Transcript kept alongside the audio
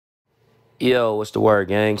Yo, what's the word,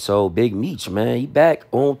 gang? So, Big Meech, man, he back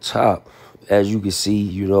on top. As you can see,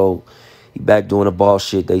 he back doing the ball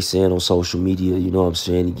shit they saying on social media. You know what I'm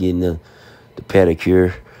saying? He getting the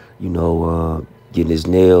pedicure, getting his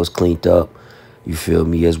nails cleaned up. You feel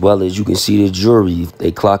me? As well as you can see the jewelry.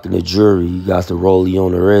 They clocking the jewelry. You got the rollie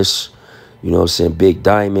on the wrist. You know what I'm saying? Big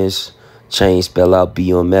diamonds. Chain spell out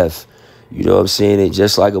BMF. You know what I'm saying? It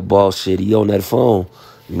just like a ball shit. He on that phone.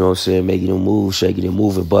 You know what I'm saying? Making him move, shaking and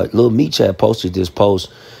moving. But Lil Meech had posted this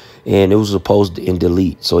post, and it was a post and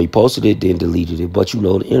delete. So he posted it, then deleted it. But,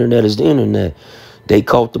 the internet is the internet. They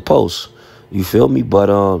caught the post. You feel me? But,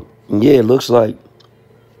 yeah, it looks like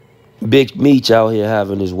Big Meech out here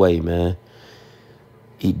having his way, man.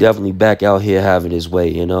 He definitely back out here having his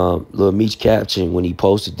way. And Lil Meech caption when he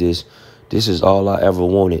posted this is all I ever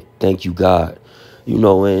wanted. Thank you, God.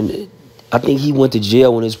 And I think he went to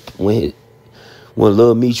jail when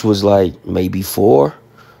Lil Meech was like maybe 4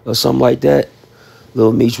 or something like that.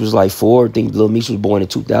 Lil Meech was like 4. I think Lil Meech was born in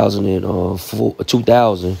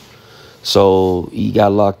 2000. So he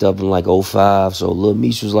got locked up in like 05. So Lil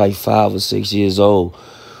Meech was like 5 or 6 years old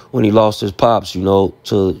when he lost his pops,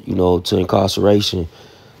 to incarceration.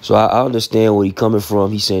 So I understand where he coming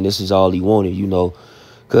from. He's saying this is all he wanted,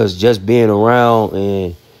 because just being around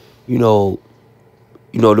and, them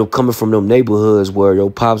coming from them neighborhoods where your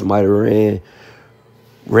pops might have ran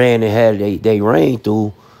and had they ran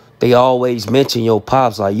through, they always mention your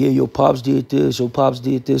pops. Like, yeah, your pops did this, your pops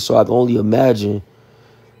did this. So I can only imagine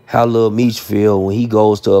how Lil Meech feel when he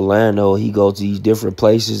goes to Atlanta or he goes to these different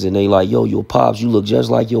places and they like, yo, your pops, you look just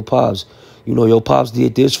like your pops. Your pops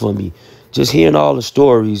did this for me. Just hearing all the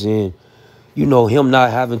stories and, him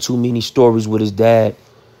not having too many stories with his dad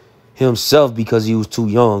himself because he was too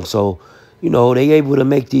young. So, they able to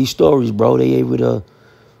make these stories, bro. They able to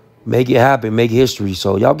make it happen, make history.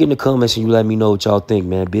 So y'all get in the comments and you let me know what y'all think,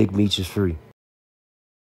 man. Big Meech is free.